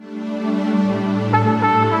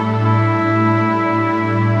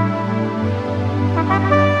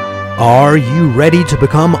Are you ready to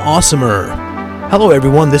become awesomer? Hello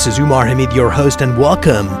everyone, this is Umar Hamid, your host, and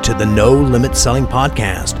welcome to the No Limit Selling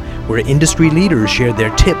Podcast, where industry leaders share their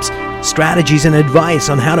tips, strategies, and advice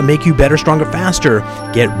on how to make you better, stronger, faster.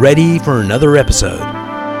 Get ready for another episode.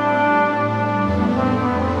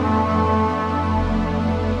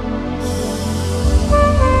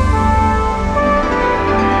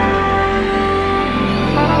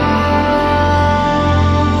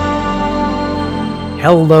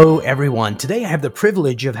 Hello everyone. Today I have the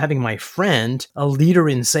privilege of having my friend, a leader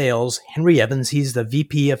in sales, Henry Evans. He's the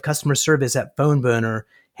VP of Customer Service at PhoneBurner.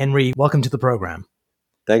 Henry, welcome to the program.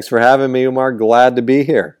 Thanks for having me, Umar. Glad to be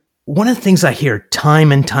here. One of the things I hear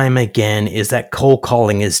time and time again is that cold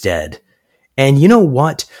calling is dead. And you know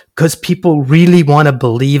what? Because people really want to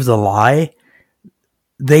believe the lie,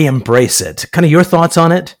 they embrace it. Kind of your thoughts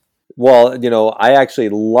on it? Well, I actually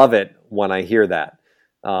love it when I hear that.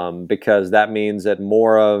 Because that means that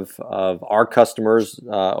more of our customers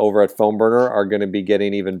over at PhoneBurner are going to be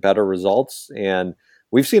getting even better results. And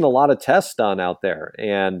we've seen a lot of tests done out there.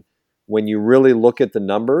 And when you really look at the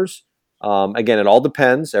numbers, again, it all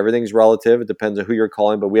depends. Everything's relative. It depends on who you're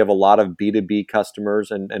calling. But we have a lot of B2B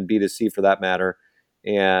customers and B2C for that matter.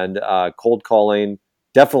 And cold calling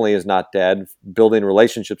definitely is not dead. Building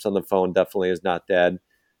relationships on the phone definitely is not dead.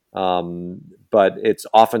 But it's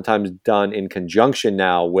oftentimes done in conjunction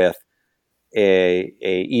now with a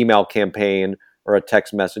email campaign or a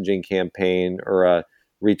text messaging campaign or a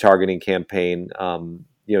retargeting campaign.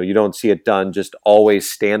 You don't see it done just always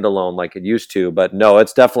standalone like it used to. But no,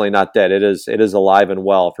 it's definitely not dead. It is alive and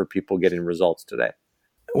well for people getting results today.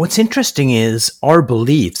 What's interesting is our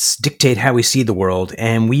beliefs dictate how we see the world,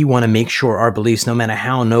 and we want to make sure our beliefs, no matter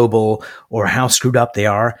how noble or how screwed up they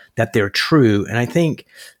are, that they're true. And I think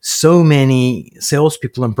so many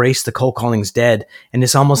salespeople embrace the cold calling's dead, and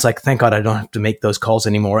it's almost like, thank God I don't have to make those calls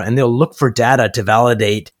anymore. And they'll look for data to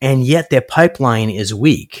validate, and yet their pipeline is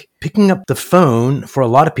weak. Picking up the phone for a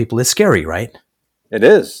lot of people is scary, right? It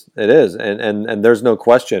is. And there's no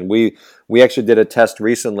question. We actually did a test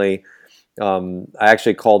recently. I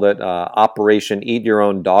actually called it Operation Eat Your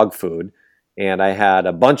Own Dog Food. And I had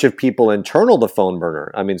a bunch of people internal to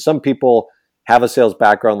PhoneBurner. I mean, some people have a sales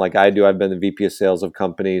background like I do. I've been the VP of sales of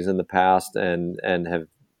companies in the past and have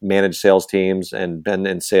managed sales teams and been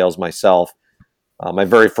in sales myself. My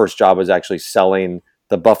very first job was actually selling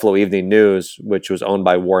the Buffalo Evening News, which was owned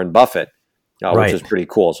by Warren Buffett, Right. which is pretty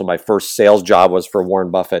cool. So my first sales job was for Warren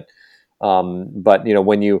Buffett. But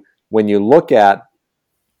when you look at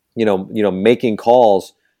making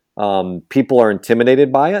calls, people are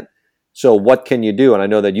intimidated by it. So what can you do? And I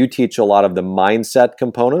know that you teach a lot of the mindset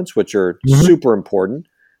components, which are super important.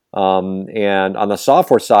 And on the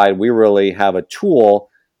software side, we really have a tool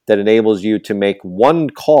that enables you to make one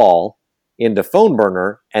call into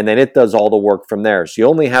PhoneBurner, and then it does all the work from there. So you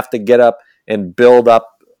only have to get up and build up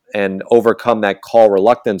and overcome that call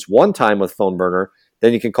reluctance one time with PhoneBurner.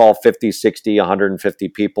 Then you can call 50, 60, 150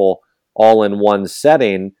 people all in one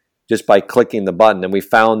setting just by clicking the button. And we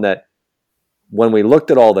found that when we looked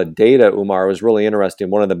at all the data, Umar, it was really interesting.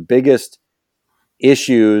 One of the biggest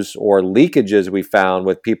issues or leakages we found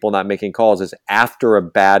with people not making calls is after a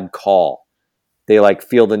bad call. They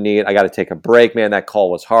feel the need, I got to take a break, man, that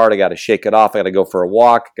call was hard, I got to shake it off, I got to go for a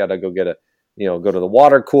walk, got to go get go to the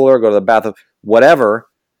water cooler, go to the bathroom, whatever.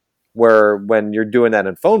 Where when you're doing that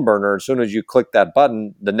in PhoneBurner, as soon as you click that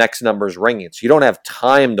button, the next number is ringing. So you don't have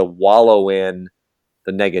time to wallow in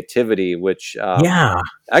the negativity, which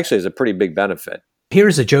actually is a pretty big benefit.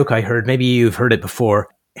 Here's a joke I heard. Maybe you've heard it before.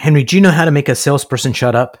 Henry, do you know how to make a salesperson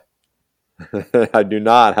shut up? I do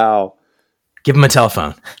not. How? Give them a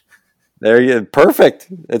telephone. There you perfect.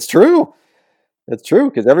 It's true. It's true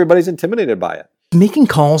because everybody's intimidated by it. Making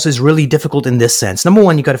calls is really difficult in this sense. Number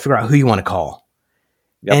one, you got to figure out who you want to call.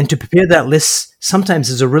 Yep. And to prepare that list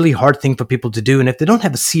sometimes is a really hard thing for people to do. And if they don't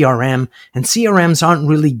have a CRM, and CRMs aren't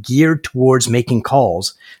really geared towards making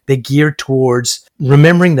calls, they're geared towards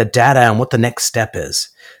remembering the data and what the next step is.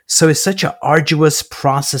 So it's such an arduous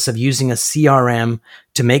process of using a CRM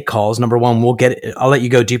to make calls. Number one, I'll let you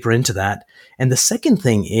go deeper into that. And the second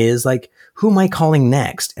thing is who am I calling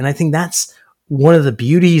next? And I think that's one of the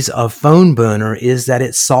beauties of PhoneBurner is that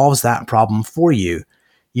it solves that problem for you.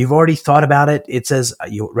 You've already thought about it. It says, are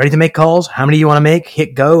you ready to make calls? How many do you want to make?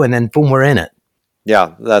 Hit go, and then boom, we're in it.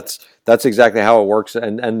 Yeah, that's exactly how it works.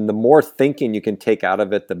 And the more thinking you can take out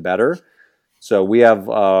of it, the better. So we have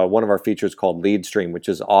one of our features called Lead Stream, which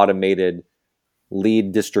is automated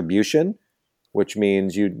lead distribution, which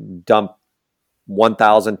means you dump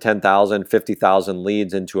 1,000, 10,000, 50,000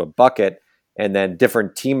 leads into a bucket, and then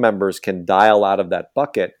different team members can dial out of that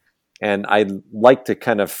bucket And I like to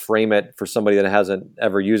kind of frame it for somebody that hasn't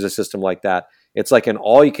ever used a system like that. It's like an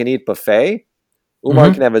all-you-can-eat buffet. Umar,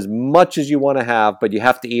 you can have as much as you want to have, but you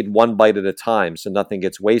have to eat one bite at a time so nothing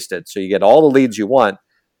gets wasted. So you get all the leads you want,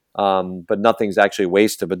 but nothing's actually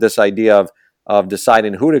wasted. But this idea of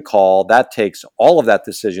deciding who to call, that takes all of that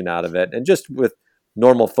decision out of it. And just with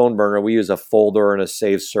normal phone burner, we use a folder and a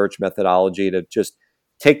save search methodology to just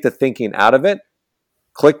take the thinking out of it.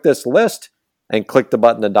 Click this list and click the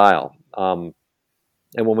button to dial. And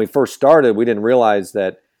when we first started, we didn't realize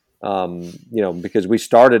that, because we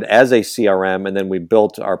started as a CRM and then we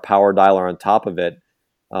built our power dialer on top of it.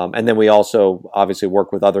 And then we also obviously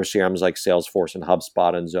work with other CRMs like Salesforce and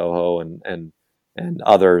HubSpot and Zoho and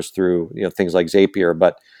others through things like Zapier.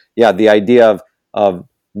 But yeah, the idea of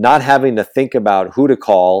not having to think about who to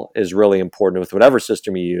call is really important with whatever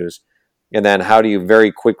system you use. And then how do you very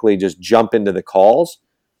quickly just jump into the calls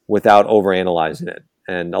without overanalyzing it?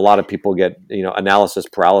 And a lot of people get analysis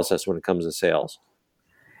paralysis when it comes to sales.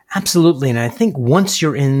 Absolutely. And I think once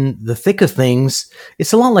you're in the thick of things,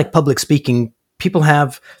 it's a lot like public speaking. People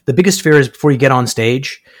have the biggest fear is before you get on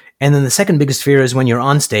stage. And then the second biggest fear is when you're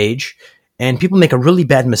on stage. And people make a really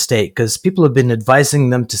bad mistake because people have been advising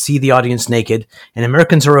them to see the audience naked, and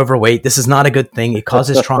Americans are overweight. This is not a good thing. It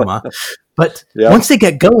causes trauma. But once they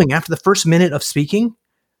get going, after the first minute of speaking,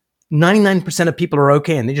 99% of people are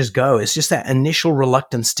okay and they just go. It's just that initial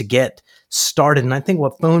reluctance to get started. And I think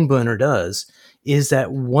what Phone Burner does is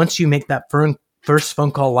that once you make that first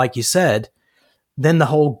phone call, like you said, then the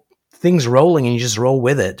whole thing's rolling and you just roll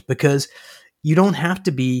with it, because you don't have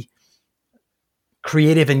to be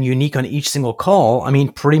creative and unique on each single call. I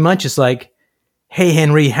mean, pretty much it's like, hey,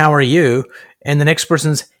 Henry, how are you? And the next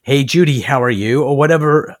person's, hey, Judy, how are you? Or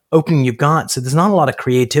whatever opening you've got. So there's not a lot of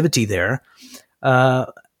creativity there.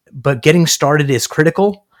 But getting started is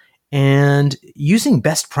critical, and using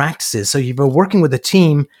best practices. So you've been working with a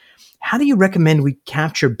team. How do you recommend we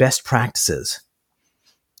capture best practices?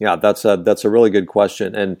 Yeah, that's a really good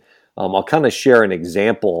question. And I'll kind of share an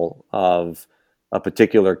example of a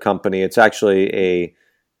particular company. It's actually a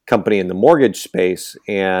company in the mortgage space,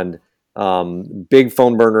 and big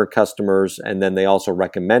phone burner customers, and then they also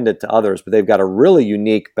recommend it to others, but they've got a really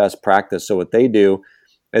unique best practice. So what they do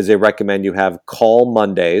is they recommend you have call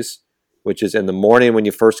Mondays, which is in the morning when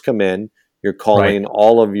you first come in, you're calling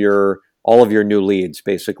all of your new leads,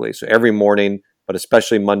 basically. So every morning, but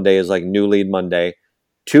especially Monday is like new lead Monday.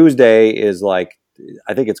 Tuesday is like,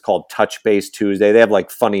 I think it's called Touch Base Tuesday. They have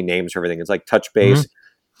like funny names for everything. It's like Touch Base.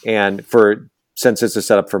 And since it's a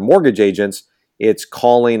setup for mortgage agents, it's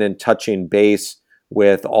calling and touching base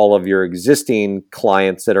with all of your existing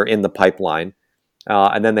clients that are in the pipeline.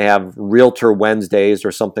 And then they have Realtor Wednesdays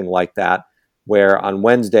or something like that, where on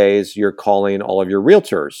Wednesdays you're calling all of your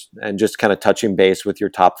realtors and just kind of touching base with your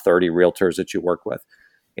top 30 realtors that you work with.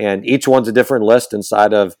 And each one's a different list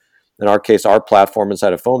inside of, in our case, our platform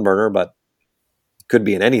inside of Phone Burner, but could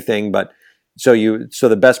be in anything. But so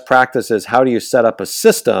the best practice is, how do you set up a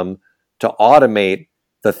system to automate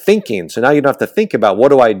the thinking? So now you don't have to think about, what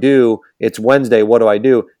do I do? It's Wednesday. What do I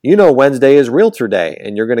do? Wednesday is Realtor Day,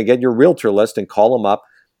 and you're going to get your realtor list and call them up.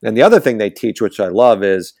 And the other thing they teach, which I love,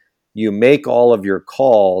 is you make all of your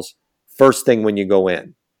calls first thing when you go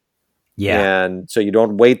in. Yeah. And so you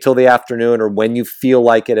don't wait till the afternoon or when you feel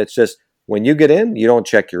like it. It's just when you get in, you don't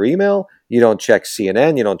check your email, you don't check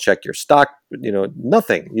CNN, you don't check your stock,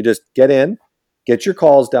 nothing. You just get in, get your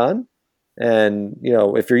calls done. And,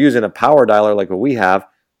 if you're using a power dialer like what we have,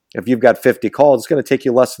 if you've got 50 calls, it's going to take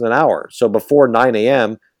you less than an hour. So before 9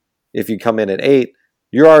 a.m., if you come in at 8,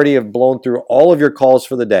 you already have blown through all of your calls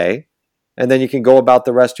for the day. And then you can go about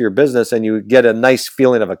the rest of your business, and you get a nice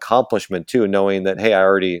feeling of accomplishment too, knowing that, hey, I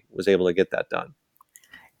already was able to get that done.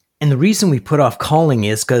 And the reason we put off calling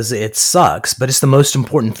is because it sucks, but it's the most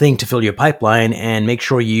important thing to fill your pipeline and make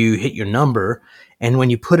sure you hit your number. And when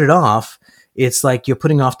you put it off, it's like you're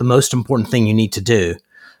putting off the most important thing you need to do.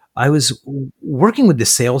 I was working with the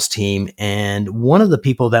sales team, and one of the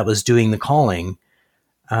people that was doing the calling,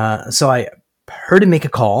 so I heard him make a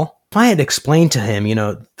call. If I had explained to him,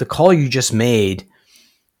 the call you just made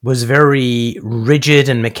was very rigid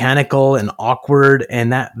and mechanical and awkward,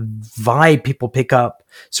 and that vibe people pick up.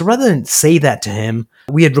 So rather than say that to him,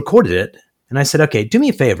 we had recorded it. And I said, okay, do me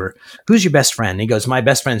a favor. Who's your best friend? And he goes, my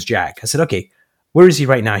best friend's Jack. I said, okay, where is he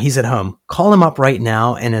right now? He's at home. Call him up right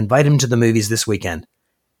now and invite him to the movies this weekend.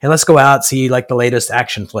 Hey, let's go out, see like the latest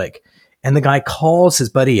action flick. And the guy calls his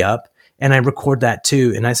buddy up, and I record that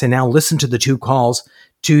too. And I say, now listen to the two calls,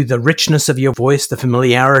 to the richness of your voice, the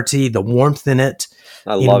familiarity, the warmth in it.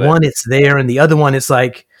 I love it. One, it's there. And the other one, it's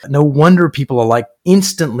like, no wonder people are like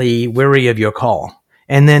instantly wary of your call.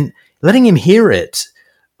 And then letting him hear it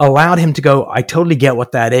allowed him to go, I totally get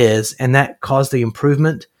what that is. And that caused the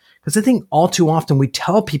improvement. Because I think all too often we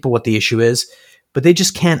tell people what the issue is, but they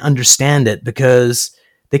just can't understand it because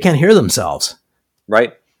they can't hear themselves.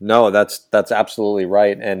 Right. No, that's absolutely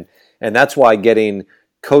right. And that's why getting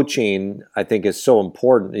coaching, I think, is so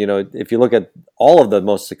important. You know, if you look at all of the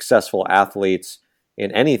most successful athletes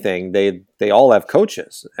in anything, they all have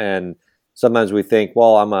coaches. And sometimes we think,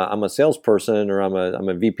 well, I'm a salesperson, or I'm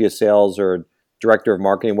a VP of sales or director of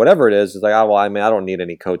marketing, whatever it is. It's like, oh, well, I mean, I don't need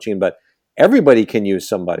any coaching, but everybody can use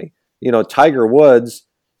somebody. You know, Tiger Woods,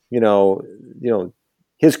 you know,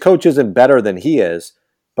 his coach isn't better than he is,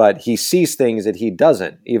 but he sees things that he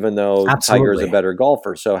doesn't, even though Absolutely. Tiger's a better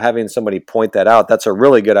golfer. So having somebody point that out, that's a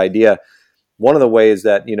really good idea. One of the ways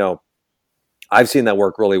that, you know, I've seen that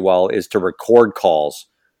work really well is to record calls.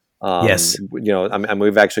 Yes. You know, I mean,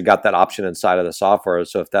 we've actually got that option inside of the software.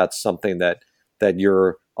 So if that's something that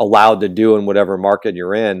you're allowed to do in whatever market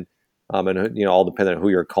you're in, and, you know, all depending on who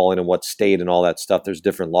you're calling and what state and all that stuff, there's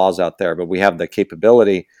different laws out there, but we have the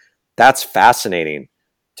capability. That's fascinating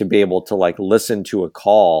to be able to like listen to a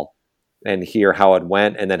call and hear how it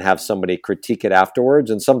went, and then have somebody critique it afterwards.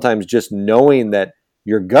 And sometimes just knowing that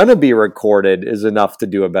you're going to be recorded is enough to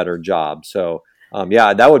do a better job. So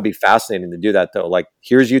yeah, that would be fascinating to do that though. Like,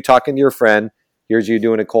 here's you talking to your friend, here's you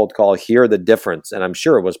doing a cold call, hear the difference. And I'm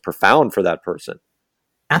sure it was profound for that person.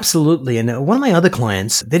 Absolutely. And one of my other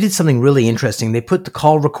clients, they did something really interesting. They put the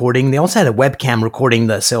call recording. They also had a webcam recording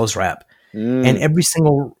the sales rep. And every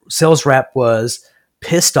single sales rep was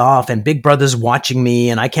pissed off, and Big Brother's watching me,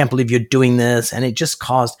 and I can't believe you're doing this. And it just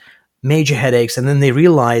caused major headaches. And then they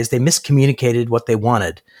realized they miscommunicated what they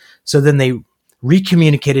wanted. So then they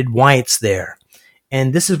recommunicated why it's there.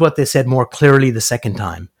 And this is what they said more clearly the second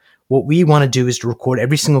time. What we want to do is to record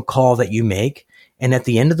every single call that you make. And at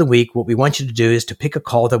the end of the week, what we want you to do is to pick a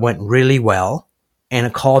call that went really well and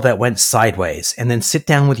a call that went sideways, and then sit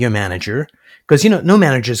down with your manager. Because, you know, no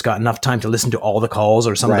manager's got enough time to listen to all the calls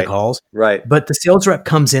or some of the calls. Right. But the sales rep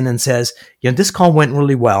comes in and says, you know, this call went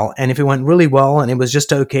really well. And if it went really well and it was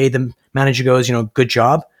just okay, the manager goes, you know, good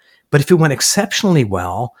job. But if it went exceptionally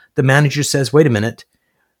well, the manager says, wait a minute,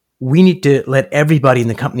 we need to let everybody in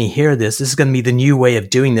the company hear this. This is going to be the new way of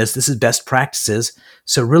doing this. This is best practices.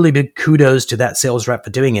 So really big kudos to that sales rep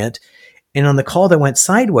for doing it. And on the call that went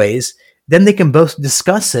sideways, then they can both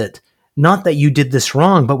discuss it. Not that you did this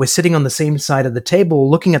wrong, but we're sitting on the same side of the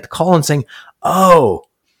table looking at the call and saying, oh,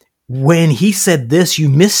 when he said this, you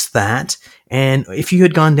missed that. And if you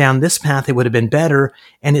had gone down this path, it would have been better.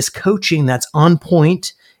 And it's coaching that's on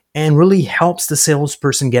point and really helps the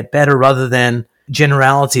salesperson get better rather than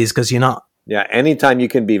generalities, because you're not. Yeah, anytime you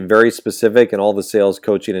can be very specific, and all the sales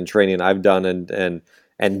coaching and training I've done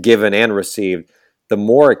and given and received, the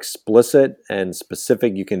more explicit and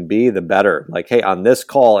specific you can be, the better. Like, hey, on this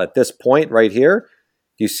call at this point right here,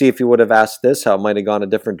 you see if you would have asked this, how it might have gone a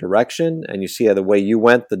different direction, and you see how the way you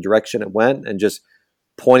went, the direction it went, and just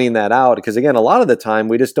pointing that out. Because again, a lot of the time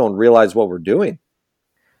we just don't realize what we're doing.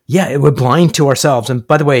 Yeah, we're blind to ourselves. And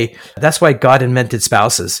by the way, that's why God invented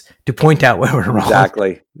spouses, to point out where we're wrong.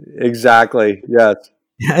 Exactly. Yes.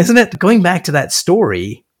 Yeah, isn't it? Going back to that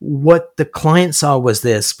story, what the client saw was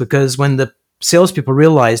this, because when the salespeople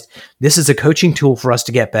realized this is a coaching tool for us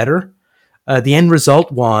to get better, the end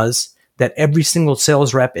result was that every single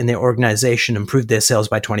sales rep in their organization improved their sales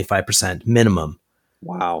by 25% minimum.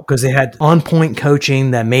 Wow. Because they had on-point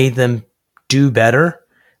coaching that made them do better,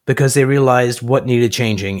 because they realized what needed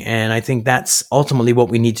changing. And I think that's ultimately what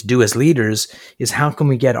we need to do as leaders, is how can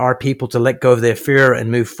we get our people to let go of their fear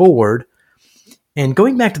and move forward? And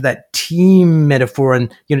going back to that team metaphor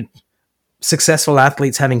and, you know, successful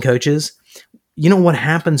athletes having coaches, you know what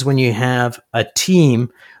happens when you have a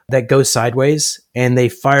team that goes sideways and they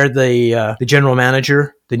fire the general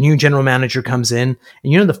manager, the new general manager comes in,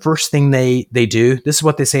 and you know the first thing they do, this is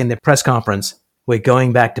what they say in their press conference, we're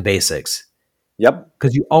going back to basics. Yep.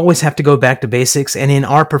 Because you always have to go back to basics. And in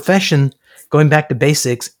our profession, going back to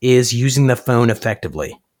basics is using the phone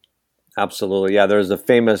effectively. Absolutely. Yeah. There's a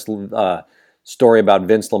famous story about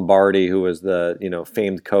Vince Lombardi, who was the, you know,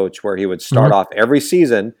 famed coach, where he would start off every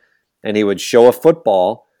season and he would show a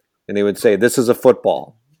football and he would say, this is a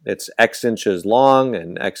football. It's X inches long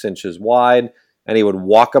and X inches wide. And he would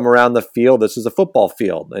walk them around the field. This is a football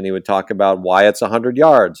field. And he would talk about why it's 100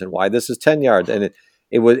 yards and why this is 10 yards. And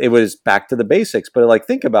it was back to the basics. But like,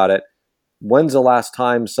 think about it. When's the last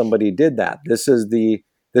time somebody did that? This is the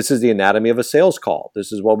anatomy of a sales call.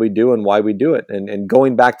 This is what we do and why we do it. And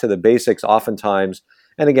going back to the basics oftentimes,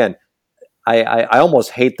 and again, I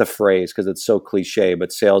almost hate the phrase because it's so cliche,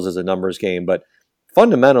 but sales is a numbers game. But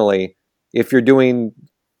fundamentally, if you're doing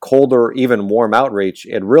cold or even warm outreach,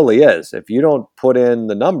 it really is. If you don't put in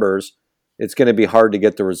the numbers, it's going to be hard to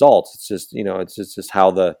get the results. It's just, it's just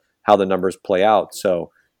how the numbers play out.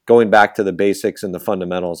 So going back to the basics and the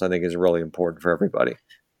fundamentals, I think is really important for everybody.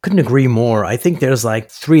 Couldn't agree more. I think there's like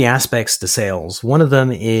 3 aspects to sales. One of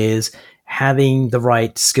them is having the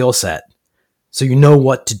right skill set. So you know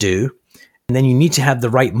what to do. And then you need to have the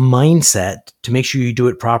right mindset to make sure you do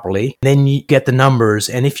it properly. Then you get the numbers.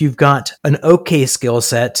 And if you've got an okay skill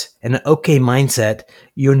set and an okay mindset,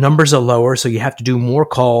 your numbers are lower. So you have to do more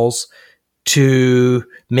calls to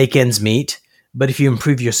make ends meet. But if you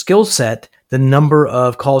improve your skill set, the number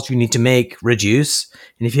of calls you need to make reduce.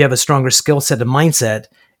 And if you have a stronger skill set and mindset,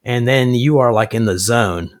 and then you are like in the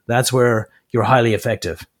zone, that's where you're highly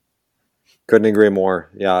effective. Couldn't agree more.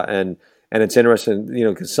 Yeah. And it's interesting,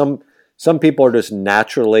 because some people are just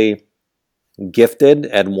naturally gifted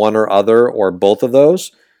at one or other or both of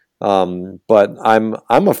those. But I'm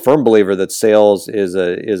a firm believer that sales is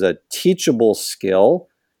a teachable skill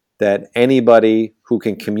that anybody who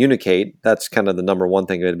can communicate, that's kind of the number one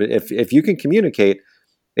thing. But if you can communicate,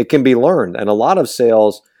 it can be learned. And a lot of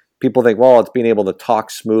sales, people think, well, it's being able to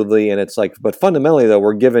talk smoothly. And it's like, but fundamentally though,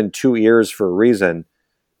 we're given 2 ears for a reason.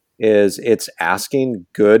 It's asking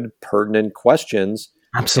good, pertinent questions.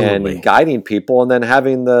 Absolutely. And guiding people, and then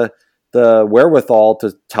having the wherewithal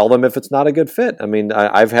to tell them if it's not a good fit. I mean,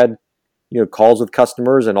 I've had calls with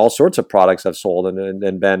customers and all sorts of products I've sold,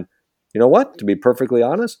 and been, you know what? To be perfectly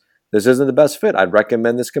honest, this isn't the best fit. I'd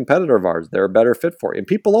recommend this competitor of ours. They're a better fit for you. And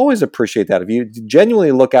people always appreciate that. If you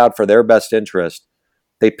genuinely look out for their best interest,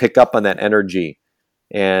 they pick up on that energy,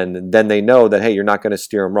 and then they know that, hey, you're not going to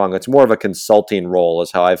steer them wrong. It's more of a consulting role,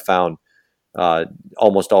 is how I've found.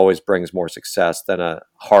 Almost always brings more success than a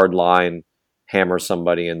hard line hammer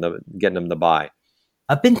somebody and getting them to buy.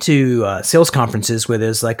 I've been to sales conferences where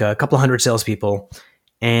there's like a couple hundred salespeople,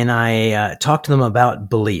 and I talk to them about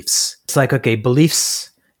beliefs. It's like, okay,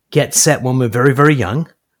 beliefs get set when we're very, very young.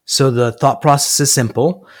 So the thought process is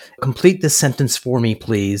simple. Complete this sentence for me,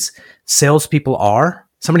 please. Salespeople are,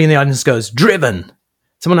 somebody in the audience goes, driven.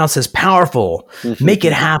 Someone else says powerful, make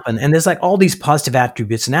it happen. And there's like all these positive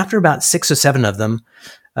attributes. And after about 6 or 7 of them,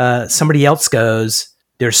 somebody else goes,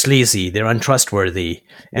 they're sleazy, they're untrustworthy.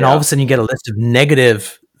 And all of a sudden you get a list of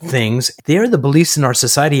negative things. They're the beliefs in our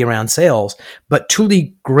society around sales. But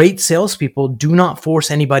truly great salespeople do not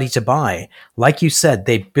force anybody to buy. Like you said,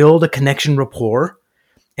 they build a connection rapport,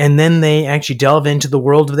 and then they actually delve into the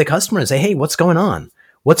world of the customer and say, hey, what's going on?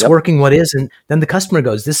 What's working, what is, and then the customer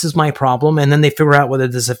goes, this is my problem, and then they figure out whether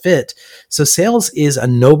there's a fit. So sales is a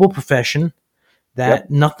noble profession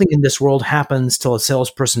that nothing in this world happens till a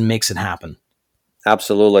salesperson makes it happen.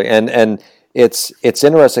 Absolutely. And it's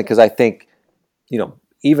interesting because I think,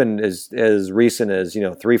 even as recent as,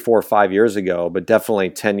 3, 4, 5 years ago, but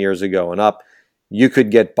definitely 10 years ago and up, you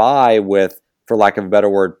could get by with, for lack of a better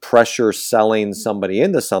word, pressure selling somebody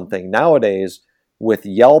into something. Nowadays, with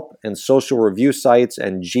Yelp and social review sites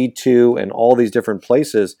and G2 and all these different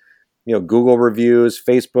places, Google reviews,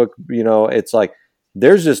 Facebook, it's like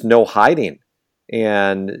there's just no hiding.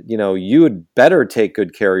 And, you would better take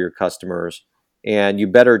good care of your customers, and you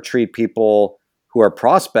better treat people who are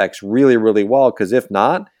prospects really, really well. Because if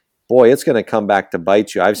not, boy, it's going to come back to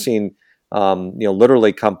bite you. I've seen,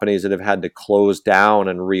 literally companies that have had to close down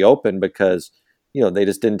and reopen because they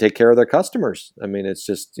just didn't take care of their customers. I mean, it's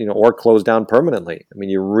just, or close down permanently. I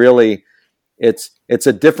mean, it's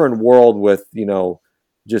a different world with,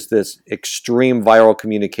 just this extreme viral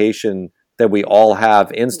communication that we all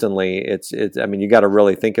have instantly. I mean, you got to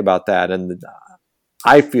really think about that. And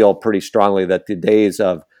I feel pretty strongly that the days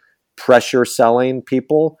of pressure selling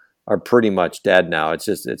people are pretty much dead now. It's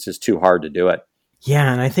just too hard to do it.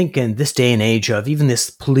 Yeah. And I think in this day and age of even this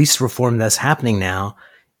police reform that's happening now,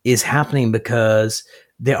 is happening because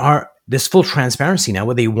there's full transparency now,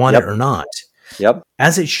 whether you want it or not. Yep.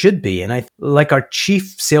 As it should be. And like our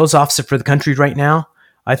chief sales officer for the country right now,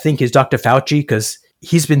 I think is Dr. Fauci, because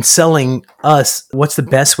he's been selling us what's the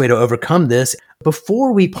best way to overcome this.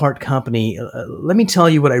 Before we part company, let me tell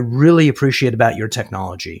you what I really appreciate about your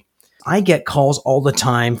technology. I get calls all the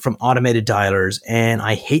time from automated dialers, and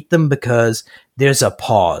I hate them because there's a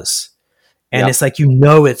pause. And it's like,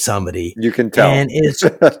 it's somebody. You can tell. And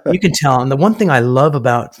you can tell. And the one thing I love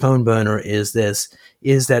about Phone Boner is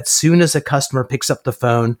that soon as a customer picks up the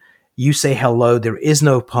phone, you say hello. There is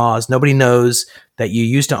no pause. Nobody knows that you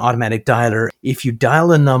used an automatic dialer. If you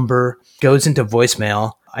dial a number, goes into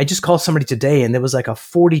voicemail. I just called somebody today, and there was like a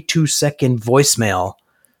 42-second voicemail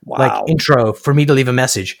Wow. intro for me to leave a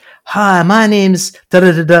message. Hi, my name's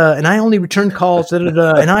da-da-da-da, and I only return calls,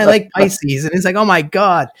 da-da-da, and I like Pisces. And it's like, oh my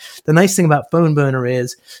God. The nice thing about Phone Burner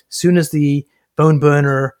is as soon as the Phone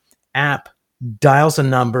Burner app dials a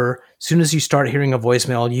number, as soon as you start hearing a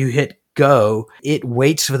voicemail, you hit go, it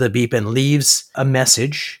waits for the beep and leaves a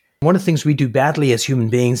message. One of the things we do badly as human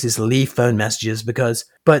beings is leave phone messages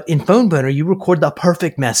but in Phone Burner, you record the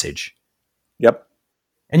perfect message. Yep.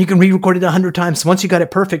 And you can re-record it 100 times. Once you got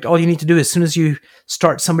it perfect, all you need to do is as soon as you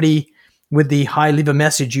start somebody with the hi, leave a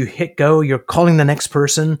message, you hit go, you're calling the next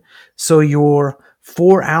person. So your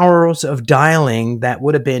 4 hours of dialing that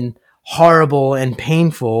would have been horrible and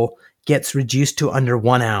painful gets reduced to under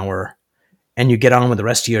 1 hour. And you get on with the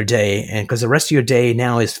rest of your day. And because the rest of your day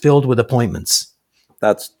now is filled with appointments.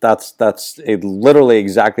 That's literally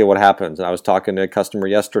exactly what happens. And I was talking to a customer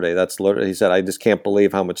yesterday. He said, I just can't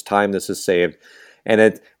believe how much time this has saved. And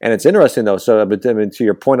it's interesting though. So, but I mean, to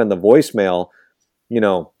your point on the voicemail,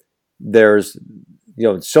 there's,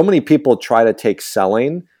 so many people try to take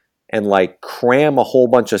selling and like cram a whole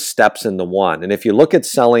bunch of steps into one. And if you look at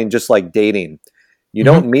selling just like dating, you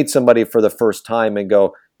don't meet somebody for the first time and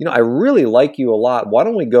go, I really like you a lot. Why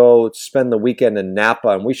don't we go spend the weekend in Napa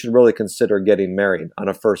and we should really consider getting married on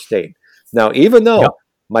a first date. Now, even though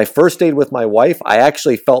my first date with my wife, I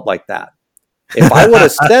actually felt like that. If I would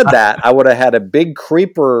have said that, I would have had a big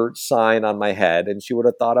creeper sign on my head and she would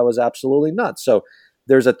have thought I was absolutely nuts. So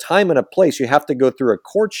there's a time and a place. You have to go through a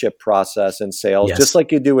courtship process in sales, just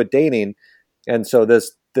like you do with dating. And so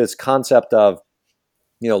this concept of,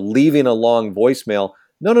 leaving a long voicemail,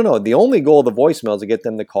 no. The only goal of the voicemail is to get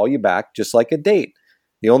them to call you back, just like a date.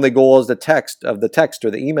 The only goal is the text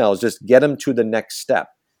or the email is just get them to the next step.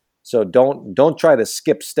 So don't try to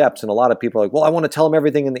skip steps. And a lot of people are like, well, I want to tell them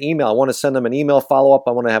everything in the email. I want to send them an email follow-up.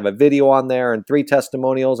 I want to have a video on there and 3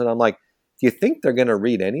 testimonials. And I'm like, do you think they're going to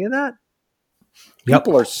read any of that?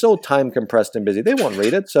 People are so time compressed and busy. They won't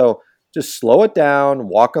read it. So just slow it down,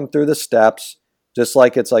 walk them through the steps, just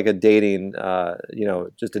like it's like a dating,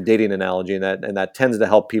 just a dating analogy. And that tends to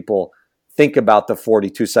help people think about the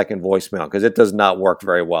 42-second voicemail because it does not work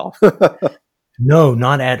very well. No,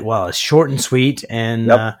 not at well. It's short and sweet,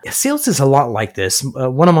 and sales is a lot like this.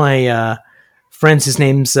 One of my friends, his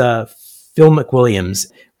name's Phil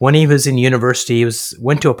McWilliams. When he was in university, he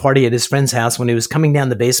went to a party at his friend's house. When he was coming down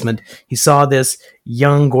the basement, he saw this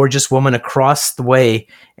young, gorgeous woman across the way,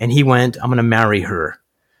 and he went, "I'm going to marry her."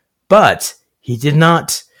 But he did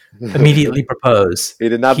not immediately propose. He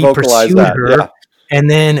did not vocalize that. Her, and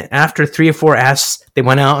then after 3 or 4 asks, they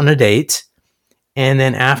went out on a date. And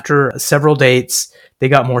then after several dates, they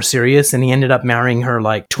got more serious and he ended up marrying her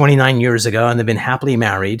like 29 years ago and they've been happily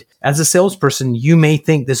married. As a salesperson, you may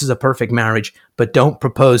think this is a perfect marriage, but don't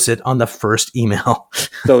propose it on the first email.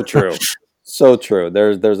 So true. So true.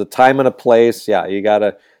 There's a time and a place. Yeah, you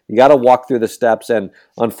gotta walk through the steps. And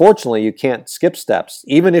unfortunately, you can't skip steps.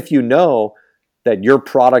 Even if you know that your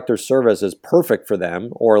product or service is perfect for them,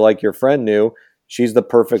 or like your friend knew, she's the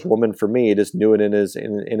perfect woman for me, he just knew it in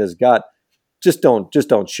his gut. Just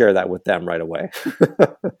don't share that with them right away.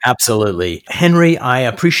 Absolutely. Henry, I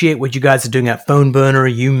appreciate what you guys are doing at Phone Burner.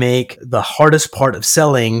 You make the hardest part of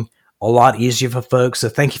selling a lot easier for folks. So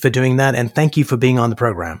thank you for doing that. And thank you for being on the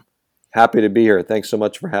program. Happy to be here. Thanks so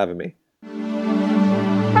much for having me.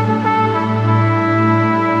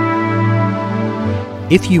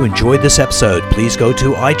 If you enjoyed this episode, please go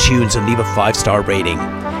to iTunes and leave a 5-star rating.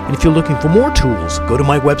 And if you're looking for more tools, go to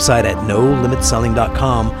my website at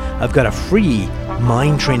NoLimitSelling.com. I've got a free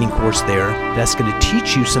mind training course there that's going to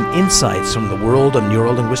teach you some insights from the world of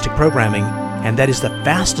neuro-linguistic programming, and that is the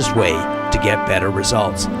fastest way to get better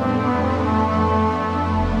results.